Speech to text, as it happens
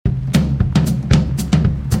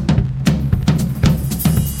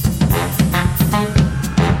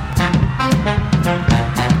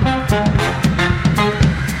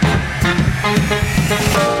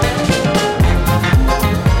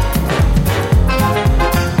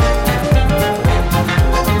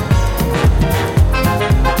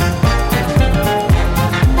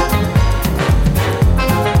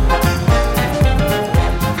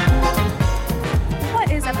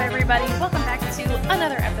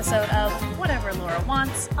episode of Whatever Laura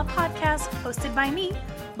Wants, a podcast hosted by me,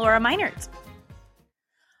 Laura Meinert.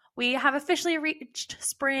 We have officially reached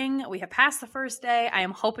spring. We have passed the first day. I am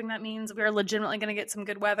hoping that means we are legitimately going to get some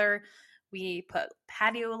good weather. We put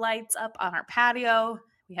patio lights up on our patio.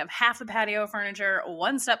 We have half the patio furniture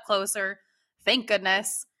one step closer. Thank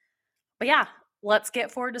goodness. But yeah, let's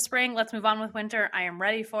get forward to spring. Let's move on with winter. I am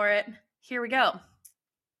ready for it. Here we go.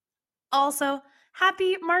 Also,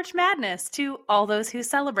 happy March Madness to all those who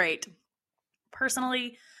celebrate.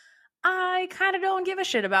 Personally, I kind of don't give a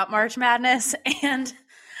shit about March Madness, and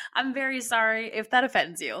I'm very sorry if that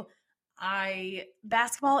offends you.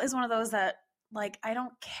 Basketball is one of those that, I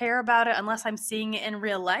don't care about it unless I'm seeing it in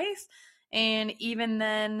real life, and even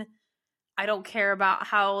then, I don't care about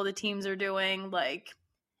how the teams are doing.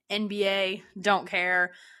 NBA, don't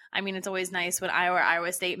care. I mean, it's always nice when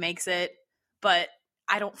Iowa State makes it, but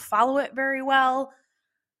I don't follow it very well.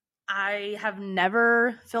 I have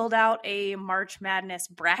never filled out a March Madness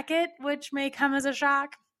bracket, which may come as a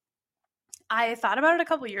shock. I thought about it a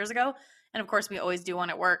couple years ago, and of course we always do one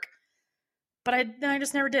at work, but I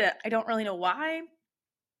just never did it. I don't really know why.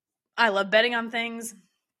 I love betting on things.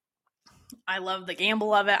 I love the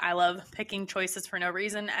gamble of it. I love picking choices for no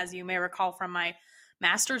reason, as you may recall from my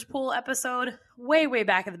Masters Pool episode way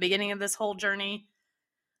back at the beginning of this whole journey.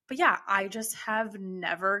 But yeah, I just have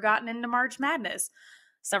never gotten into March Madness.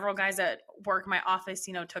 Several guys at work, my office,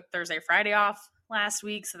 took Thursday, Friday off last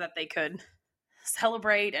week so that they could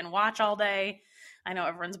celebrate and watch all day. I know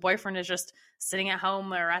everyone's boyfriend is just sitting at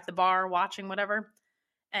home or at the bar watching whatever,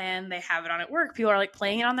 and they have it on at work. People are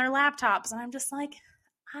playing it on their laptops, and I'm just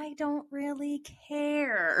I don't really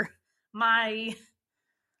care. My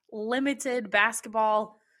limited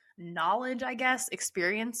basketball knowledge, I guess,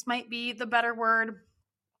 experience might be the better word.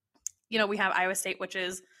 We have Iowa State, which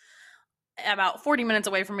is about 40 minutes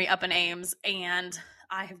away from me up in Ames, and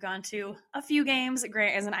I have gone to a few games.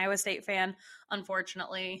 Grant is an Iowa State fan,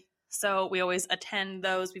 unfortunately, so we always attend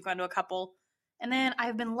those. We've gone to a couple, and then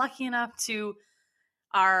I've been lucky enough to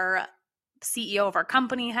our CEO of our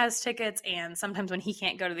company has tickets, and sometimes when he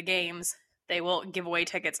can't go to the games, they will give away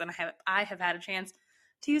tickets, and I have had a chance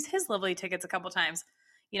to use his lovely tickets a couple times.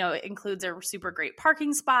 It includes a super great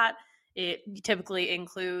parking spot. It typically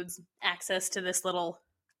includes access to this little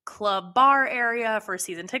club bar area for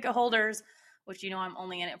season ticket holders, which I'm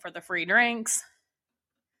only in it for the free drinks.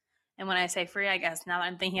 And when I say free, I guess now that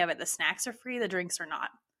I'm thinking of it, the snacks are free, the drinks are not.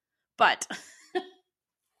 But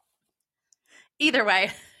either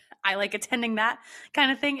way, I like attending that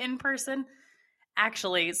kind of thing in person.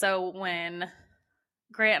 Actually, so when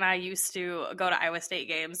Grant and I used to go to Iowa State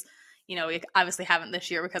games, we obviously haven't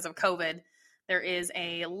this year because of COVID. There is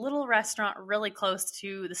a little restaurant really close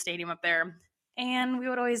to the stadium up there, and we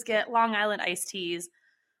would always get Long Island iced teas,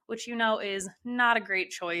 which is not a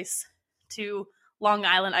great choice to Long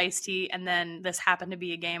Island iced tea, and then this happened to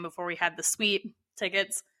be a game before we had the suite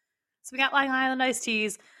tickets. So we got Long Island iced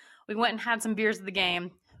teas. We went and had some beers at the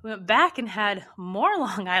game. We went back and had more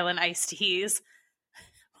Long Island iced teas.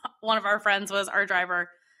 One of our friends was our driver.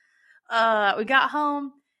 We got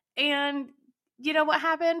home, and you know what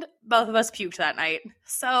happened? Both of us puked that night.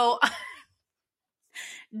 So,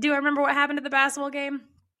 do I remember what happened at the basketball game?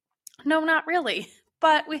 No, not really.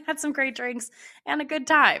 But we had some great drinks and a good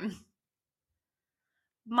time.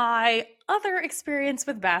 My other experience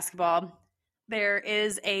with basketball, there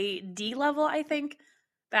is a D-level, I think,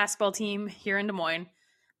 basketball team here in Des Moines.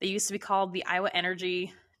 They used to be called the Iowa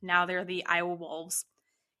Energy. Now they're the Iowa Wolves.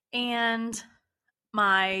 And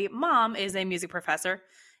my mom is a music professor.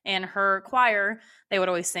 And her choir, they would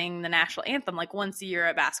always sing the national anthem once a year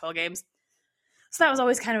at basketball games. So that was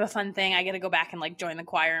always kind of a fun thing. I get to go back and join the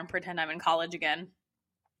choir and pretend I'm in college again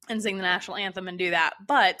and sing the national anthem and do that.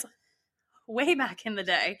 But way back in the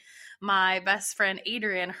day, my best friend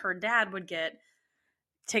Adrian, her dad would get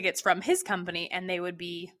tickets from his company, and they would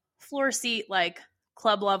be floor seat,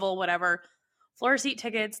 club level, whatever. Floor seat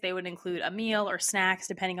tickets. They would include a meal or snacks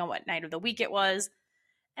depending on what night of the week it was.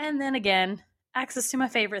 And then again, access to my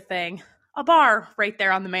favorite thing, a bar right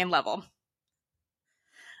there on the main level.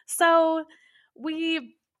 So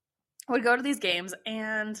we would go to these games,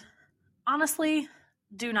 and honestly,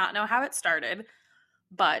 do not know how it started,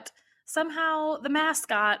 but somehow the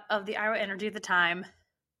mascot of the Iowa Energy at the time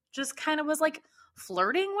just kind of was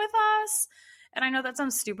flirting with us. And I know that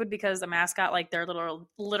sounds stupid because a mascot, their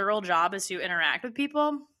literal job is to interact with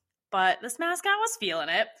people, but this mascot was feeling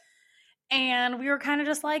it. And we were kind of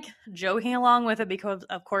just joking along with it because,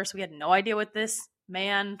 of course, we had no idea what this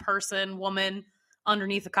man, person, woman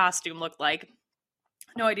underneath the costume looked like.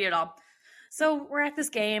 No idea at all. So we're at this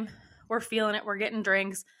game. We're feeling it. We're getting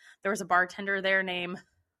drinks. There was a bartender there named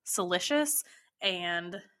Silicious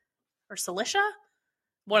or Cilicia?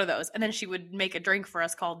 One of those. And then she would make a drink for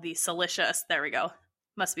us called the Silicious. There we go.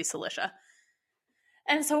 Must be Cilicia.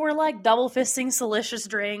 And so we're like double fisting Silicious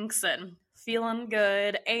drinks and feeling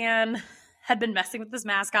good, and had been messing with this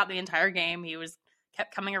mascot the entire game. He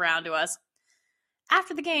kept coming around to us.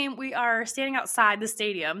 After the game, we are standing outside the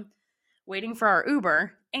stadium waiting for our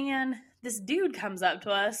Uber, and this dude comes up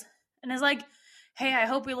to us and is like, hey, I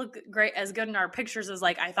hope we look great, as good in our pictures as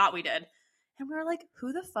like I thought we did. And we were like,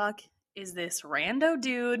 who the fuck is this rando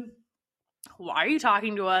dude? Why are you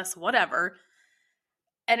talking to us? Whatever.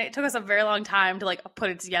 And it took us a very long time to like put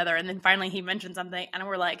it together. And then finally he mentioned something, and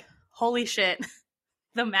we're like, holy shit,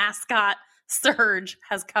 the mascot Surge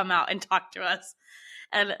has come out and talked to us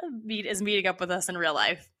and is meeting up with us in real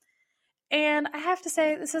life. And I have to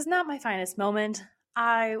say, this is not my finest moment.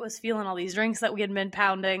 I was feeling all these drinks that we had been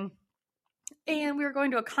pounding, and we were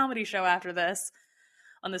going to a comedy show after this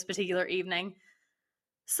on this particular evening.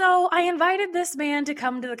 So I invited this man to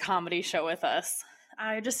come to the comedy show with us.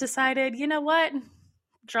 I just decided, you know what?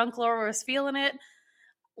 Drunk Laura was feeling it.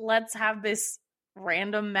 Let's have this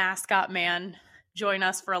random mascot man join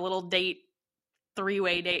us for a little date,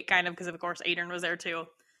 three-way date kind of, because of course Adrian was there too.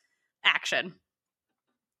 Action.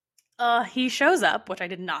 He shows up, which I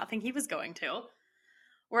did not think he was going to.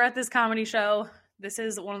 We're at this comedy show. This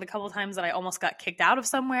is one of the couple times that I almost got kicked out of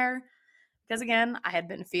somewhere. Because again, I had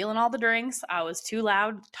been feeling all the drinks. I was too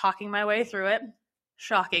loud, talking my way through it.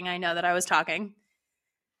 Shocking, I know that I was talking.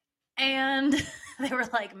 And they were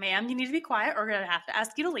like, ma'am, you need to be quiet, or we're going to have to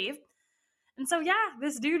ask you to leave. And so, yeah,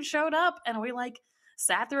 this dude showed up, and we like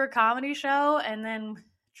sat through a comedy show and then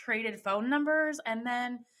traded phone numbers. And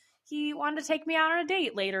then he wanted to take me out on a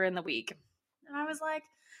date later in the week. And I was like,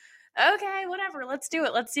 okay, whatever, let's do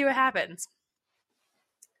it. Let's see what happens.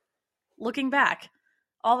 Looking back,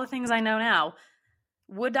 all the things I know now,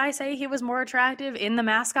 would I say he was more attractive in the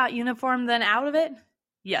mascot uniform than out of it?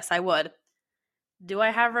 Yes, I would. Do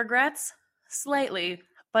I have regrets? Slightly,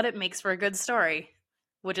 but it makes for a good story,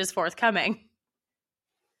 which is forthcoming.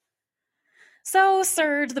 So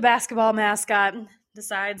Surge, the basketball mascot,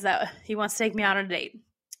 decides that he wants to take me out on a date.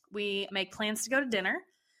 We make plans to go to dinner,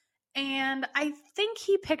 and I think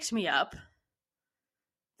he picked me up.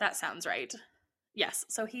 That sounds right. Yes,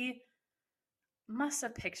 so he must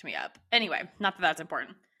have picked me up. Anyway, not that that's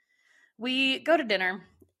important. We go to dinner,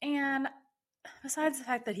 and besides the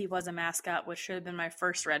fact that he was a mascot, which should have been my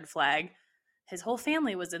first red flag, his whole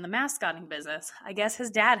family was in the mascotting business. I guess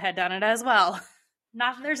his dad had done it as well.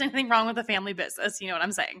 Not that there's anything wrong with the family business, you know what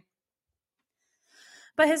I'm saying.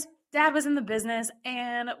 But his dad was in the business,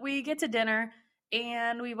 and we get to dinner,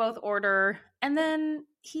 and we both order, and then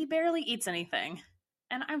he barely eats anything.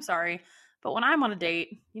 And I'm sorry, but when I'm on a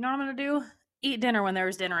date, you know what I'm going to do? Eat dinner when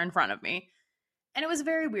there's dinner in front of me. And it was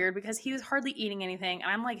very weird because he was hardly eating anything, and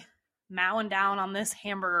I'm like mowing down on this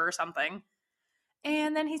hamburger or something.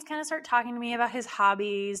 And then he's kind of start talking to me about his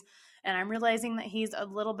hobbies, and I'm realizing that he's a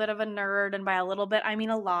little bit of a nerd, and by a little bit, I mean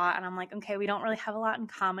a lot. And I'm like, okay, we don't really have a lot in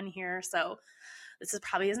common here, so this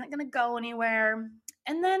probably isn't going to go anywhere.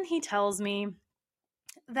 And then he tells me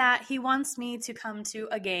that he wants me to come to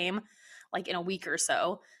a game, like in a week or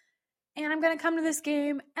so. And I'm going to come to this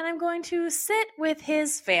game, and I'm going to sit with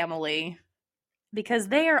his family because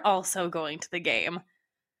they are also going to the game.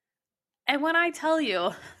 And when I tell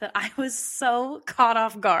you that I was so caught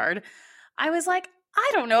off guard, I was like,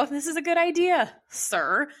 I don't know if this is a good idea,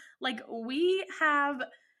 sir. Like, we have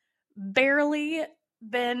barely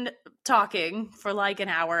been talking for like an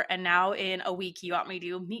hour, and now in a week you want me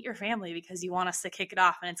to meet your family because you want us to kick it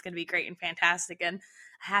off, and it's going to be great and fantastic and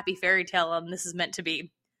a happy fairy tale, and this is meant to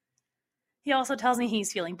be. He also tells me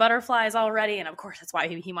he's feeling butterflies already, and of course that's why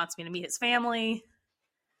he wants me to meet his family.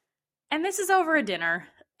 And this is over a dinner,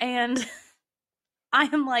 and I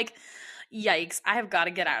am like, yikes, I have got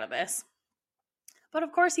to get out of this. But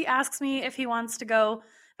of course he asks me if I want to go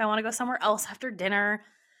somewhere else after dinner.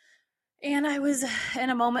 And I was in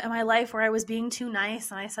a moment in my life where I was being too nice,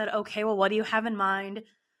 and I said, okay, well, what do you have in mind?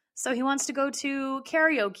 So he wants to go to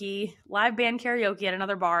karaoke, live band karaoke at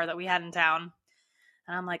another bar that we had in town.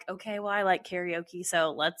 And I'm like, okay, well, I like karaoke,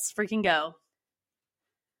 so let's freaking go.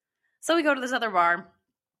 So we go to this other bar.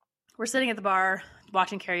 We're sitting at the bar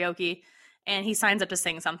watching karaoke, and he signs up to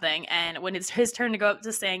sing something. And when it's his turn to go up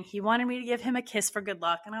to sing, he wanted me to give him a kiss for good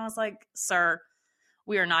luck. And I was like, sir,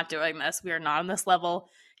 we are not doing this. We are not on this level.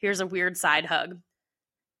 Here's a weird side hug.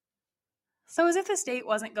 So as if this date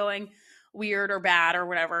wasn't going weird or bad or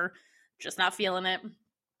whatever, just not feeling it,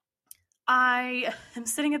 I am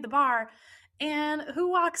sitting at the bar, and who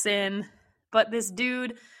walks in but this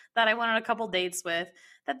dude that I went on a couple dates with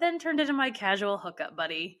that then turned into my casual hookup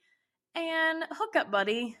buddy. And hookup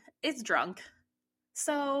buddy is drunk.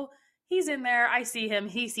 So he's in there. I see him.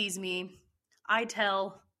 He sees me. I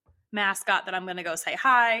tell Mascot that I'm going to go say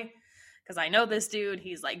hi because I know this dude.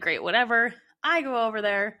 He's like, great, whatever. I go over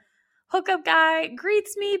there. Hookup guy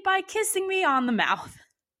greets me by kissing me on the mouth.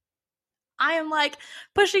 I am like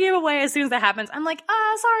pushing him away as soon as that happens. I'm like,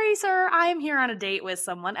 sorry, sir. I am here on a date with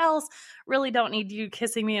someone else. Really don't need you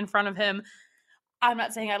kissing me in front of him. I'm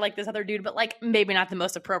not saying I like this other dude, but like maybe not the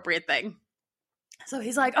most appropriate thing. So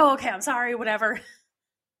he's like, oh, okay, I'm sorry, whatever.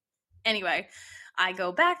 Anyway, I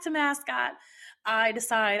go back to Mascot. I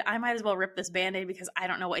decide I might as well rip this Band-Aid because I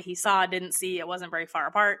don't know what he saw, didn't see, it wasn't very far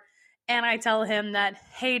apart. And I tell him that,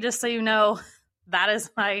 hey, just so you know, that is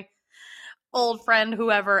my old friend,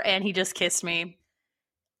 whoever, and he just kissed me.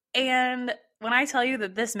 And when I tell you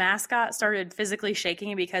that this Mascot started physically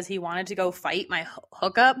shaking because he wanted to go fight my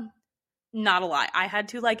hookup, not a lie. I had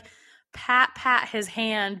to like pat his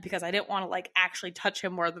hand because I didn't want to like actually touch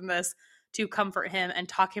him more than this to comfort him and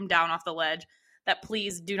talk him down off the ledge that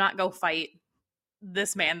please do not go fight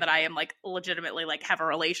this man that I am like legitimately like have a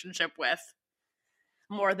relationship with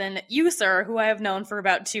more than you, sir, who I have known for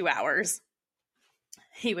about 2 hours.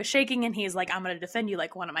 He was shaking and he's like, I'm going to defend you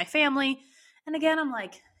like one of my family. And again, I'm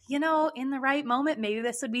like, you know, in the right moment, maybe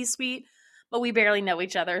this would be sweet, but we barely know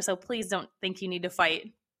each other. So please don't think you need to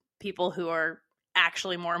fight people who are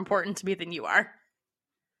actually more important to me than you are.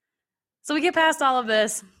 So we get past all of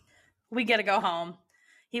this. We get to go home.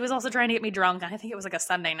 He was also trying to get me drunk. I think it was like a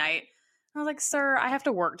Sunday night. I was like, sir, I have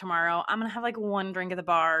to work tomorrow. I'm going to have like one drink at the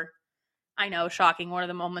bar. I know, shocking, one of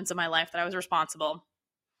the moments of my life that I was responsible.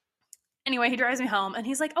 Anyway, he drives me home and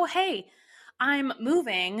he's like, oh, hey, I'm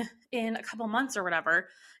moving in a couple months or whatever.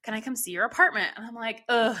 Can I come see your apartment? And I'm like,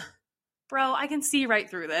 bro, I can see right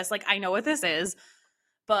through this. Like, I know what this is,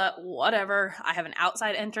 but whatever. I have an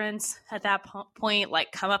outside entrance at that point.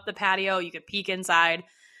 Like, come up the patio. You could peek inside.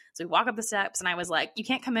 So we walk up the steps and I was like, you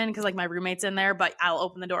can't come in because like my roommate's in there, but I'll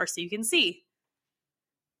open the door so you can see.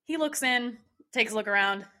 He looks in, takes a look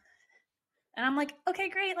around. And I'm like, okay,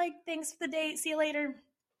 great. Like, thanks for the date. See you later.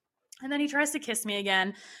 And then he tries to kiss me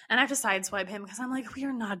again. And I have to sideswipe him because I'm like, we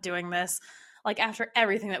are not doing this. Like, after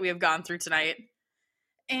everything that we have gone through tonight.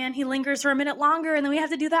 And he lingers for a minute longer. And then we have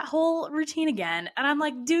to do that whole routine again. And I'm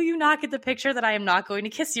like, do you not get the picture that I am not going to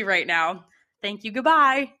kiss you right now? Thank you.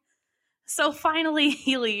 Goodbye. So finally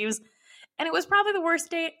he leaves. And it was probably the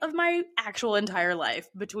worst date of my actual entire life,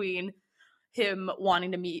 between him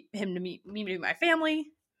wanting to meet me to meet my family,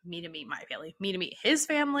 me to meet my family, me to meet his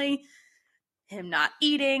family, him not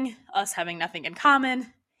eating, us having nothing in common,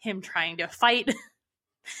 him trying to fight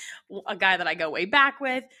a guy that I go way back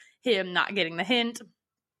with, him not getting the hint.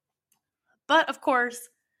 But of course,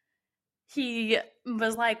 he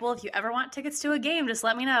was like, well, if you ever want tickets to a game, just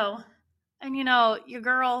let me know. And you know, your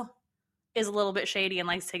girl is a little bit shady and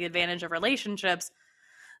likes to take advantage of relationships.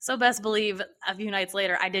 So best believe a few nights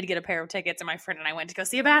later, I did get a pair of tickets and my friend and I went to go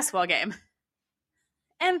see a basketball game.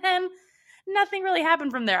 And then nothing really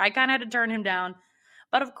happened from there. I kind of had to turn him down.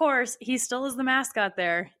 But of course, he still is the mascot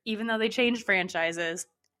there, even though they changed franchises.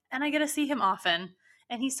 And I get to see him often,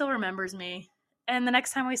 and he still remembers me. And the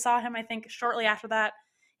next time we saw him, I think shortly after that,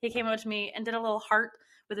 he came up to me and did a little heart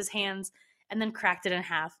with his hands and then cracked it in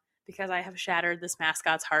half because I have shattered this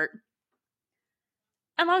mascot's heart.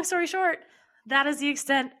 And long story short, that is the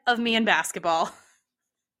extent of me and basketball.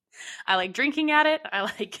 I like drinking at it. I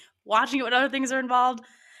like watching it when other things are involved.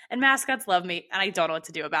 And mascots love me, and I don't know what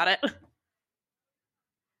to do about it.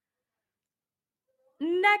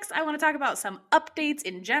 Next, I want to talk about some updates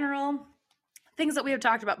in general. Things that we have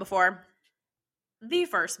talked about before. The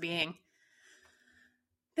first being,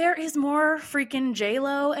 there is more freaking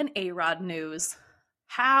J-Lo and A-Rod news.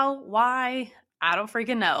 How? Why? I don't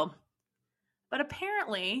freaking know. But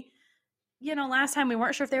apparently, you know, last time we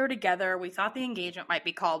weren't sure if they were together. We thought the engagement might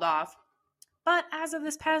be called off. But as of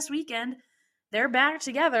this past weekend, they're back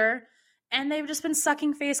together, and they've just been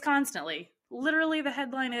sucking face constantly. Literally, the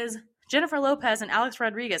headline is, Jennifer Lopez and Alex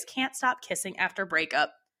Rodriguez can't stop kissing after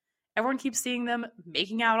breakup. Everyone keeps seeing them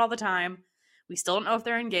making out all the time. We still don't know if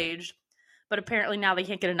they're engaged, but apparently now they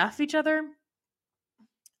can't get enough of each other.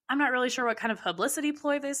 I'm not really sure what kind of publicity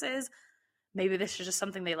ploy this is. Maybe this is just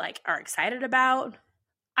something they like are excited about.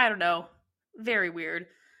 I don't know. Very weird.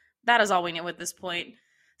 That is all we know at this point.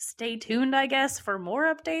 Stay tuned, I guess, for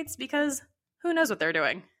more updates because who knows what they're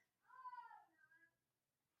doing.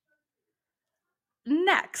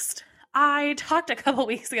 Next, I talked a couple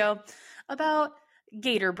weeks ago about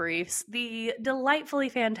Gator Briefs, the delightfully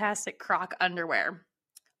fantastic croc underwear.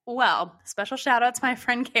 Well, special shout out to my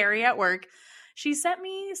friend Carrie at work. she sent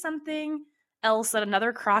me something else,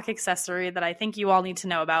 another Croc accessory that I think you all need to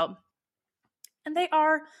know about. And they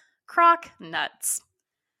are Croc nuts.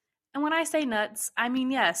 And when I say nuts, I mean,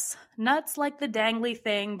 yes, nuts like the dangly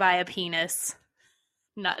thing by a penis.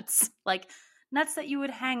 Nuts. Like nuts that you would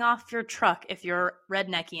hang off your truck if you're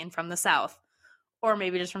rednecky and from the South. Or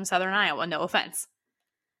maybe just from Southern Iowa, no offense.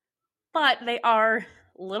 But they are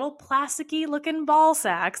little plasticky looking ball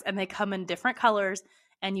sacks, and they come in different colors,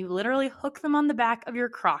 and you literally hook them on the back of your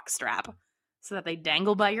Croc strap so that they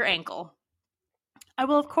dangle by your ankle. I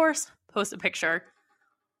will, of course, post a picture.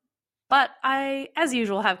 But I, as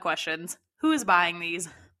usual, have questions. Who is buying these?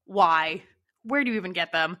 Why? Where do you even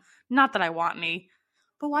get them? Not that I want any.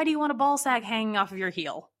 But why do you want a ball sack hanging off of your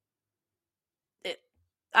heel?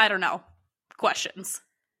 I don't know. Questions.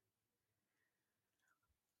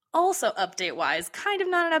 Also, update-wise, kind of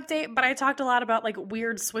not an update, but I talked a lot about like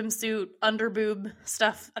weird swimsuit underboob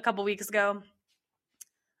stuff a couple weeks ago.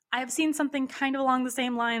 I have seen something kind of along the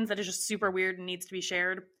same lines that is just super weird and needs to be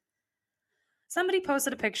shared. Somebody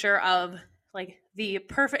posted a picture of like the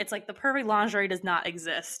perfect lingerie does not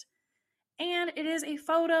exist. And it is a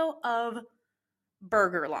photo of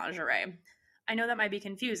burger lingerie. I know that might be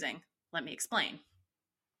confusing. Let me explain.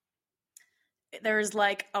 There's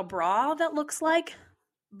like a bra that looks like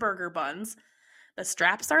burger buns. The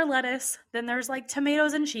straps are lettuce. Then there's like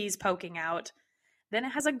tomatoes and cheese poking out. Then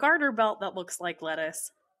it has a garter belt that looks like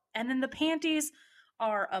lettuce. And then the panties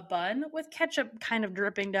are a bun with ketchup kind of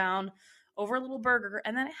dripping down over a little burger.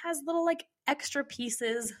 And then it has little like extra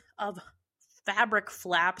pieces of fabric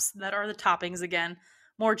flaps that are the toppings again.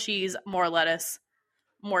 More cheese, more lettuce,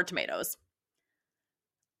 more tomatoes.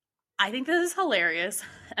 I think this is hilarious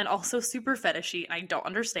and also super fetishy, and I don't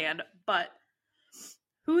understand, but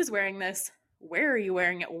who is wearing this? Where are you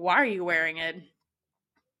wearing it? Why are you wearing it?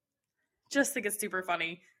 Just think it's super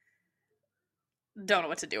funny. Don't know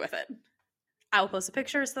what to do with it. I will post a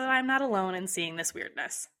picture so that I'm not alone in seeing this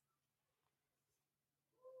weirdness.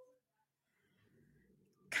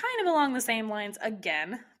 Kind of along the same lines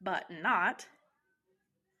again, but not.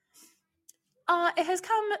 It has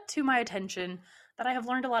come to my attention that I have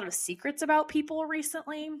learned a lot of secrets about people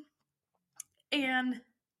recently. And,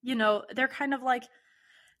 you know, they're kind of like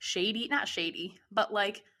shady, not shady, but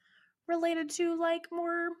like related to like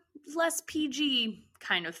less PG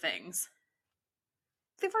kind of things.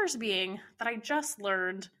 The first being that I just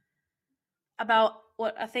learned about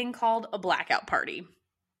a thing called a blackout party.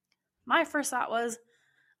 My first thought was,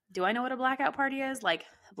 do I know what a blackout party is? Like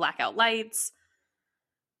blackout lights,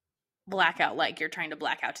 blackout like you're trying to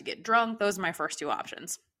black out to get drunk. Those are my first two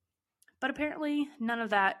options. But apparently none of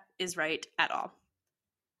that is right at all.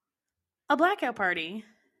 A blackout party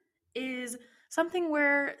is something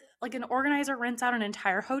where like an organizer rents out an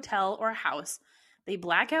entire hotel or a house. They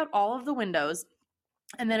black out all of the windows,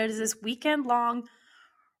 and then it is this weekend-long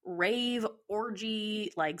rave,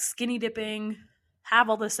 orgy, like skinny dipping, have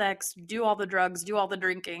all the sex, do all the drugs, do all the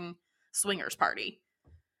drinking, swingers party.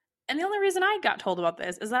 And the only reason I got told about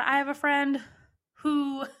this is that I have a friend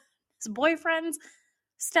whose boyfriend's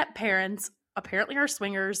step-parents apparently are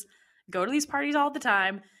swingers, go to these parties all the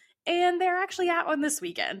time, and they're actually at one this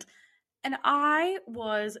weekend. And I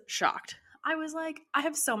was shocked. I was like, I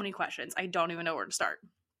have so many questions. I don't even know where to start.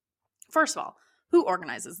 First of all, who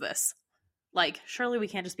organizes this? Like, surely we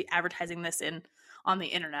can't just be advertising this on the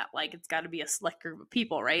internet. Like, it's got to be a select group of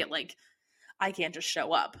people, right? Like, I can't just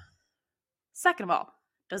show up. Second of all,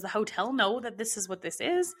 does the hotel know that this is what this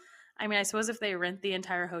is? I mean, I suppose if they rent the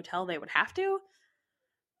entire hotel, they would have to.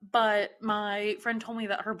 But my friend told me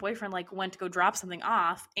that her boyfriend like went to go drop something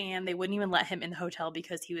off, and they wouldn't even let him in the hotel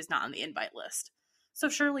because he was not on the invite list. So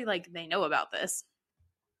surely like they know about this.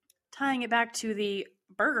 Tying it back to the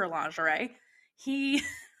burger lingerie, he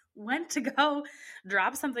went to go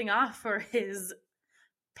drop something off for his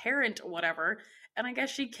parent or whatever, and I guess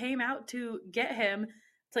she came out to get him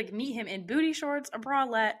to like meet him in booty shorts, a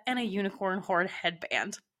bralette, and a unicorn horn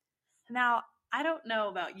headband. Now, I don't know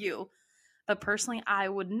about you, but personally, I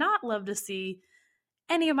would not love to see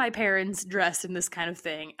any of my parents dressed in this kind of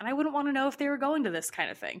thing, and I wouldn't want to know if they were going to this kind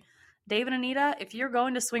of thing. Dave and Anita, if you're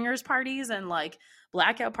going to swingers parties and like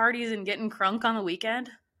blackout parties and getting crunk on the weekend,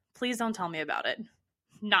 please don't tell me about it.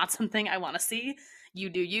 Not something I want to see. You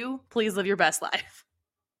do you. Please live your best life.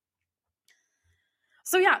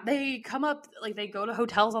 So yeah, they come up, like they go to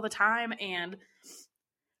hotels all the time, and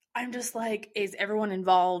I'm just like, is everyone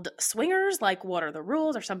involved swingers? Like, what are the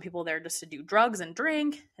rules? Are some people there just to do drugs and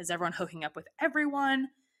drink? Is everyone hooking up with everyone?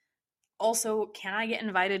 Also, can I get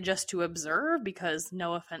invited just to observe? Because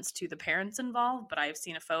no offense to the parents involved, but I've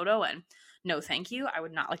seen a photo and no thank you. I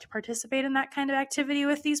would not like to participate in that kind of activity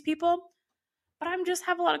with these people. but I'm just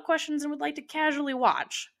have a lot of questions and would like to casually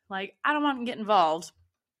watch. Like, I don't want to get involved,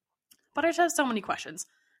 but I just have so many questions.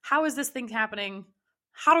 How is this thing happening?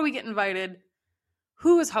 How do we get invited?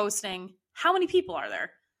 Who is hosting? How many people are there?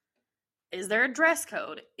 Is there a dress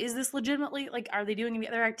code? Is this legitimately, like, are they doing any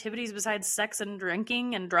other activities besides sex and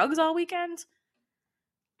drinking and drugs all weekend?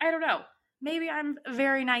 I don't know. Maybe I'm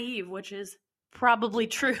very naive, which is probably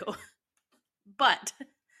true. But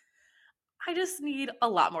I just need a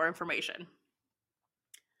lot more information.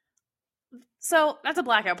 So that's a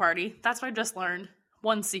blackout party. That's what I just learned.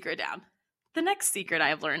 One secret down. The next secret I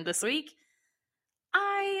have learned this week,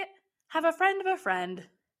 I have a friend of a friend,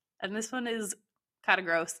 and this one is kind of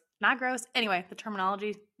gross. Not gross. Anyway, the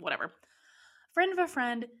terminology, whatever. Friend of a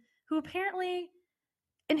friend who apparently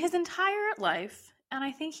in his entire life, and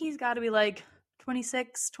I think he's got to be like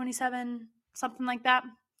 26, 27, something like that.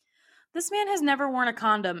 This man has never worn a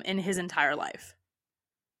condom in his entire life.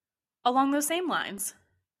 Along those same lines,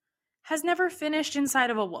 has never finished inside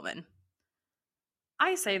of a woman.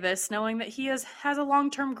 I say this knowing that he has a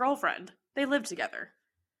long-term girlfriend. They live together.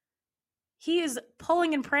 He is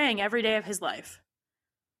pulling and praying every day of his life.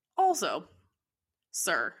 Also,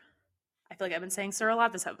 sir, I feel like I've been saying sir a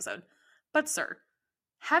lot this episode, but sir,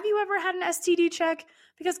 have you ever had an STD check?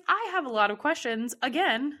 Because I have a lot of questions,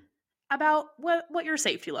 again, about what your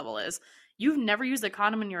safety level is. You've never used a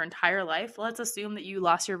condom in your entire life. Let's assume that you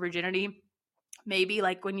lost your virginity maybe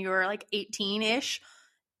like when you were like 18-ish,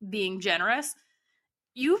 being generous.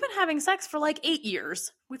 You've been having sex for like 8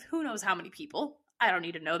 years with who knows how many people. I don't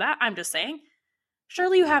need to know that. I'm just saying.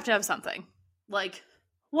 Surely you have to have something. Like,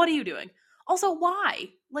 what are you doing? Also, why?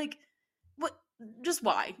 Like, what? Just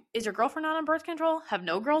why? Is your girlfriend not on birth control? Have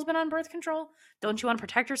no girls been on birth control? Don't you want to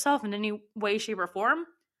protect yourself in any way, shape, or form?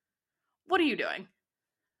 What are you doing?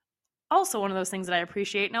 Also, one of those things that I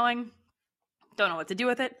appreciate knowing. Don't know what to do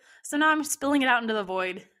with it. So now I'm spilling it out into the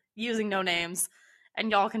void, using no names, and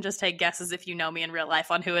y'all can just take guesses if you know me in real life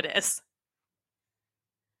on who it is.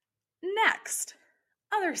 Next,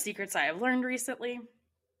 other secrets I have learned recently.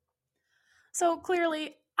 So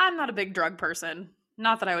clearly, I'm not a big drug person.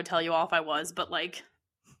 Not that I would tell you all if I was, but like,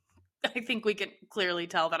 I think we can clearly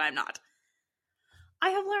tell that I'm not.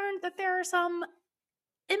 I have learned that there are some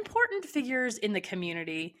important figures in the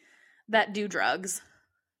community that do drugs.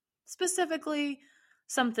 Specifically,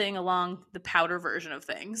 something along the powder version of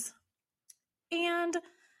things. And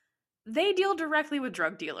they deal directly with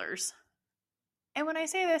drug dealers. And when I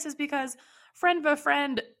say this is because friend of a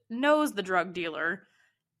friend knows the drug dealer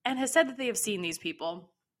and has said that they have seen these people.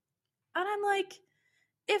 And I'm like,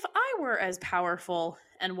 if I were as powerful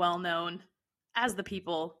and well-known as the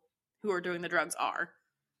people who are doing the drugs are,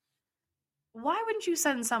 why wouldn't you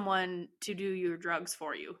send someone to do your drugs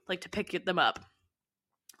for you? Like to pick them up?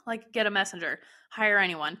 Like get a messenger, hire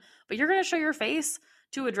anyone. But you're going to show your face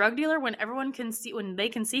to a drug dealer when everyone can see, when they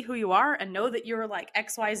can see who you are and know that you're like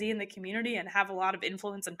XYZ in the community and have a lot of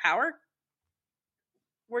influence and power?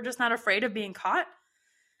 We're just not afraid of being caught?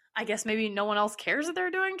 I guess maybe no one else cares that they're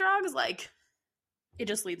doing drugs? Like, it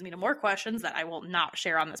just leads me to more questions that I will not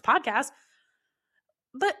share on this podcast.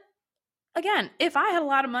 But again, if I had a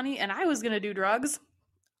lot of money and I was going to do drugs,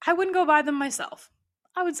 I wouldn't go buy them myself.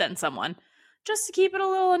 I would send someone just to keep it a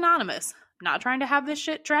little anonymous. Not trying to have this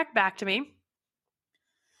shit tracked back to me.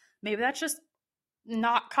 Maybe that's just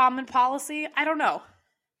not common policy. I don't know.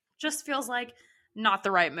 Just feels like not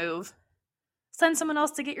the right move. Send someone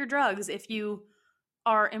else to get your drugs if you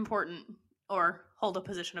are important or hold a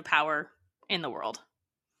position of power in the world.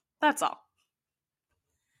 That's all.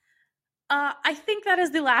 I think that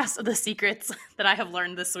is the last of the secrets that I have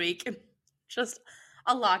learned this week. Just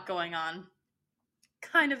a lot going on.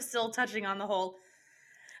 Kind of still touching on the whole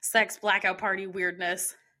sex blackout party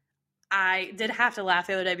weirdness. I did have to laugh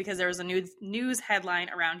the other day because there was a news headline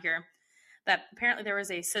around here that apparently there was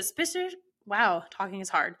a suspicious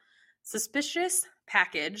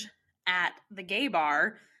package at the gay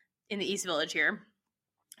bar in the East Village here.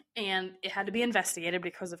 And it had to be investigated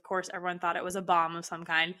because, of course, everyone thought it was a bomb of some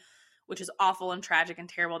kind, which is awful and tragic and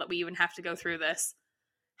terrible that we even have to go through this.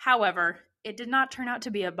 However, it did not turn out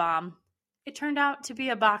to be a bomb. It turned out to be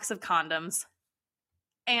a box of condoms.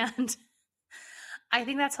 And I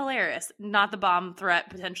think that's hilarious. Not the bomb threat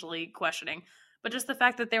potentially questioning, but just the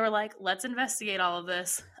fact that they were like, let's investigate all of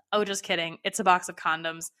this. Oh, just kidding. It's a box of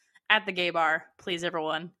condoms at the gay bar. Please,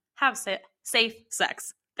 everyone, have safe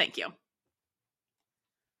sex. Thank you.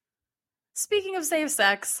 Speaking of safe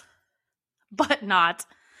sex, but not,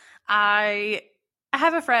 I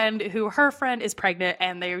have a friend who her friend is pregnant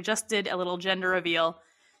and they just did a little gender reveal.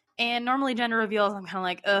 And normally gender reveals, I'm kind of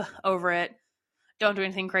like, over it. Don't do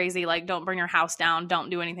anything crazy. Like, don't burn your house down. Don't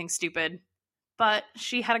do anything stupid. but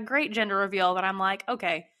she had a great gender reveal that I'm like,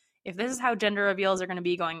 okay, if this is how gender reveals are going to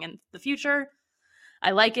be going in the future,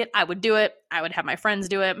 I like it. I would do it. I would have my friends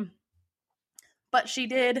do it. But she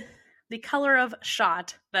did the color of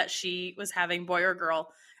shot that she was having, boy or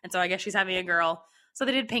girl. And so I guess she's having a girl. So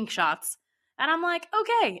they did pink shots. And I'm like,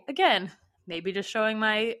 okay, again, maybe just showing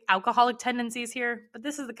my alcoholic tendencies here. But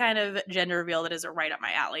this is the kind of gender reveal that is right up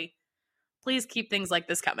my alley. Please keep things like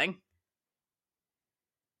this coming.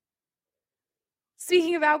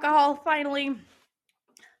 Speaking of alcohol, finally,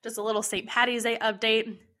 just a little St. Paddy's Day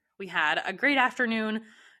update. We had a great afternoon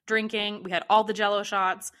drinking. We had all the Jell-O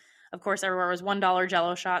shots. Of course, everywhere was $1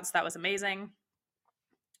 Jell-O shots. That was amazing.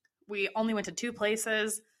 We only went to 2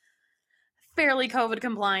 places. Fairly COVID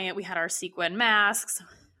compliant. We had our sequin masks.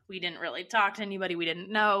 We didn't really talk to anybody we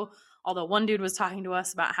didn't know. Although one dude was talking to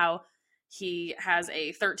us about how he has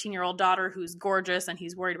a 13-year-old daughter who's gorgeous and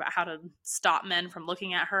he's worried about how to stop men from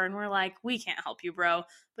looking at her. And we're like, we can't help you, bro.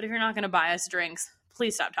 But if you're not going to buy us drinks,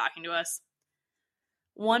 please stop talking to us.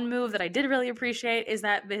 One move that I did really appreciate is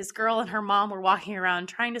that this girl and her mom were walking around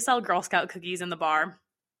trying to sell Girl Scout cookies in the bar.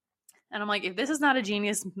 And I'm like, if this is not a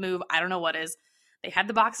genius move, I don't know what is. They had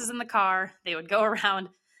the boxes in the car. They would go around,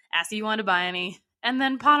 ask if you wanted to buy any, and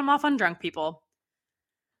then pawn them off on drunk people.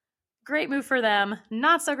 Great move for them.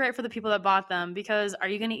 Not so great for the people that bought them, because are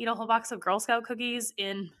you going to eat a whole box of Girl Scout cookies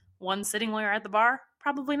in one sitting while you're at the bar?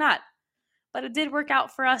 Probably not. But it did work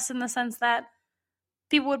out for us in the sense that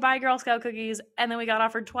people would buy Girl Scout cookies, and then we got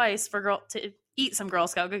offered twice to eat some Girl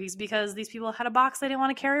Scout cookies because these people had a box they didn't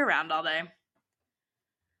want to carry around all day.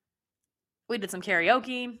 We did some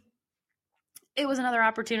karaoke. It was another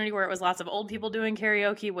opportunity where it was lots of old people doing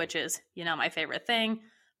karaoke, which is, my favorite thing.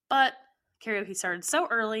 But karaoke started so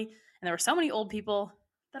early, and there were so many old people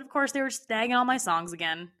that, of course, they were snagging all my songs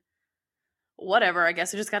again. Whatever, I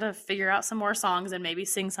guess I just got to figure out some more songs and maybe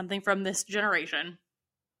sing something from this generation.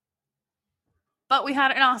 But we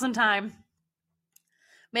had an awesome time.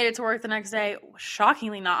 Made it to work the next day,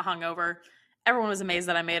 shockingly not hungover. Everyone was amazed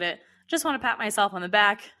that I made it. Just want to pat myself on the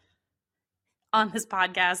back on this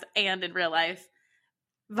podcast and in real life.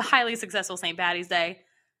 The highly successful St. Paddy's Day.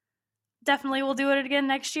 Definitely will do it again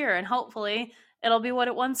next year, and hopefully it'll be what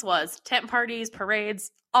it once was. Tent parties,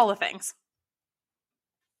 parades, all the things.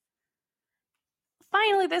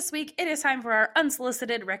 Finally this week, it is time for our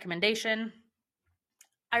unsolicited recommendation.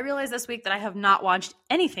 I realized this week that I have not watched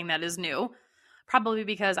anything that is new, probably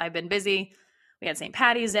because I've been busy. We had St.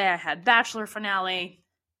 Paddy's Day, I had Bachelor finale,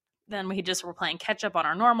 then we just were playing catch up on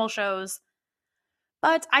our normal shows.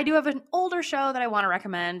 But I do have an older show that I want to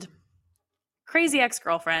recommend, Crazy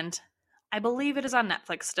Ex-Girlfriend. I believe it is on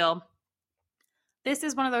Netflix still. This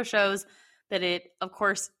is one of those shows that it, of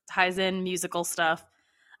course, ties in musical stuff.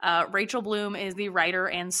 Rachel Bloom is the writer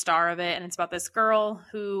and star of it, and it's about this girl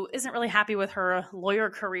who isn't really happy with her lawyer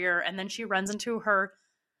career, and then she runs into her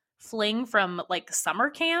fling from summer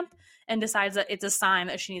camp and decides that it's a sign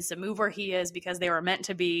that she needs to move where he is because they were meant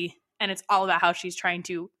to be, and it's all about how she's trying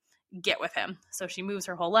to get with him. So she moves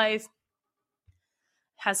her whole life,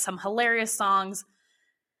 has some hilarious songs,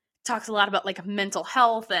 talks a lot about mental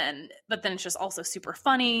health, but then it's just also super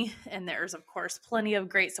funny, and there's of course plenty of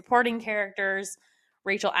great supporting characters.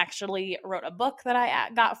 Rachel actually wrote a book that I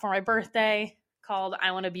got for my birthday called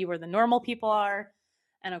I Want to Be Where the Normal People Are.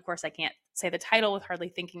 And of course, I can't say the title with hardly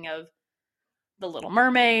thinking of The Little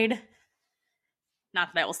Mermaid.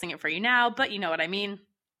 Not that I will sing it for you now, but you know what I mean.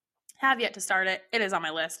 Have yet to start it. It is on my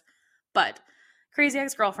list. But Crazy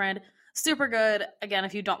Ex-Girlfriend, super good. Again,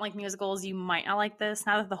 if you don't like musicals, you might not like this.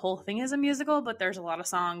 Not that the whole thing is a musical, but there's a lot of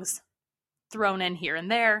songs thrown in here and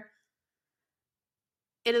there.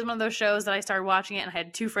 It is one of those shows that I started watching it and I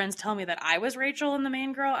had 2 friends tell me that I was Rachel and the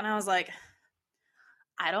main girl, and I was like,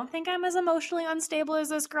 I don't think I'm as emotionally unstable as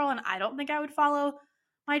this girl, and I don't think I would follow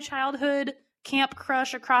my childhood camp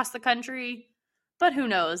crush across the country, but who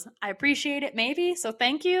knows? I appreciate it, maybe, so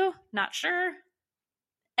thank you. Not sure.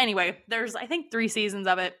 Anyway, there's, I think, 3 seasons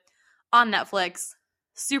of it on Netflix.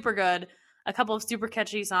 Super good. A couple of super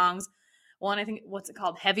catchy songs. One, I think, what's it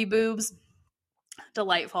called? Heavy Boobs.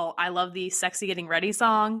 Delightful. I love the Sexy Getting Ready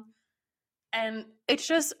song. And it's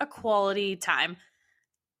just a quality time.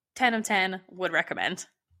 10 of 10 would recommend.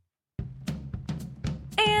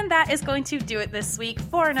 And that is going to do it this week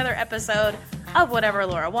for another episode of Whatever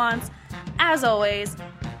Laura Wants. As always,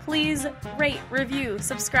 please rate, review,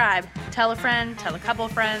 subscribe, tell a friend, tell a couple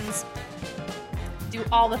friends. Do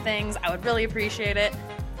all the things. I would really appreciate it.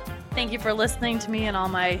 Thank you for listening to me and all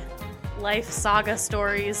my life saga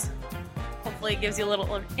stories. Hopefully it gives you a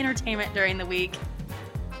little entertainment during the week.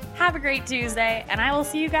 Have a great Tuesday, and I will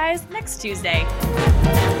see you guys next Tuesday.